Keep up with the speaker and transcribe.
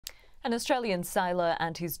An Australian sailor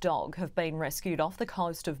and his dog have been rescued off the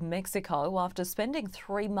coast of Mexico after spending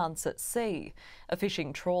 3 months at sea. A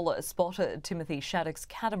fishing trawler spotted Timothy Shaddock's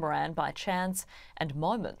catamaran by chance and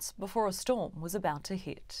moments before a storm was about to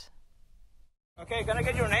hit. Okay, can I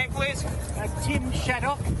get your name, please? Tim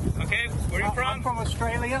Shaddock. Okay, where are you from? I'm from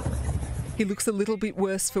Australia. He looks a little bit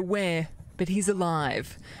worse for wear, but he's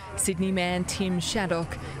alive. Sydney man Tim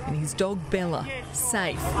Shaddock and his dog Bella,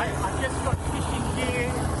 safe. I just got fishing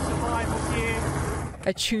gear, survival gear.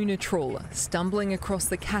 A tuna trawler stumbling across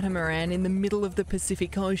the catamaran in the middle of the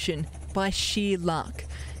Pacific Ocean by sheer luck.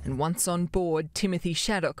 And once on board, Timothy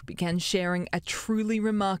Shaddock began sharing a truly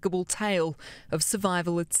remarkable tale of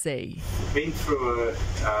survival at sea. Been through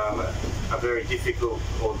a very difficult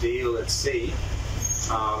ordeal at sea,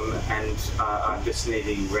 and I'm just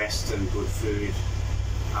needing rest and good food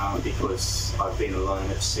because I've been alone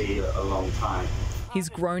at sea a long time. His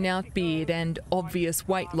grown-out beard and obvious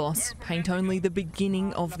weight loss paint only the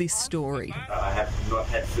beginning of this story. I have not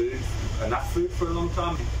had enough food for a long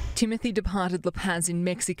time. Timothy departed La Paz in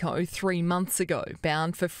Mexico 3 months ago,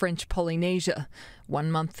 bound for French Polynesia.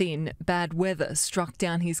 1 month in, bad weather struck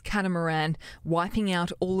down his catamaran, wiping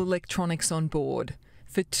out all electronics on board.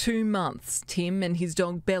 For 2 months, Tim and his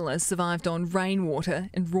dog Bella survived on rainwater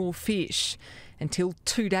and raw fish. Until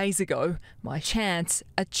 2 days ago, by chance,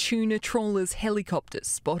 a tuna trawler's helicopter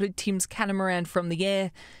spotted Tim's catamaran from the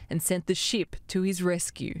air and sent the ship to his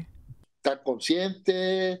rescue. Está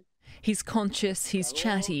consciente. He's conscious, he's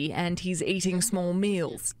chatty and he's eating small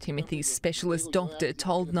meals, Timothy's specialist doctor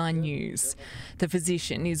told 9 News. The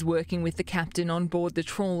physician is working with the captain on board the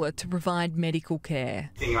trawler to provide medical care.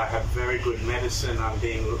 I have very good medicine. I'm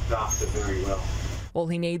being looked after very well. While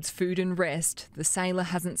he needs food and rest, the sailor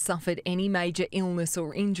hasn't suffered any major illness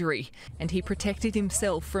or injury, and he protected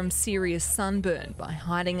himself from serious sunburn by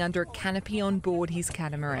hiding under a canopy on board his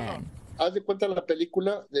catamaran. The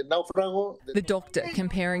doctor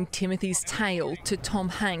comparing Timothy's tale to Tom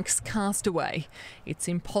Hanks' Castaway. It's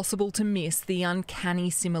impossible to miss the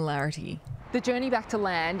uncanny similarity. The journey back to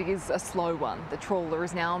land is a slow one. The trawler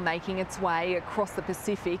is now making its way across the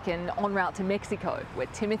Pacific and en route to Mexico, where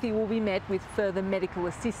Timothy will be met with further medical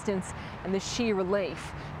assistance and the sheer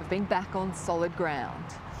relief of being back on solid ground.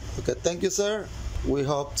 Okay, thank you, sir. We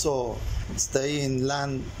hope to stay in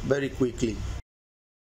land very quickly.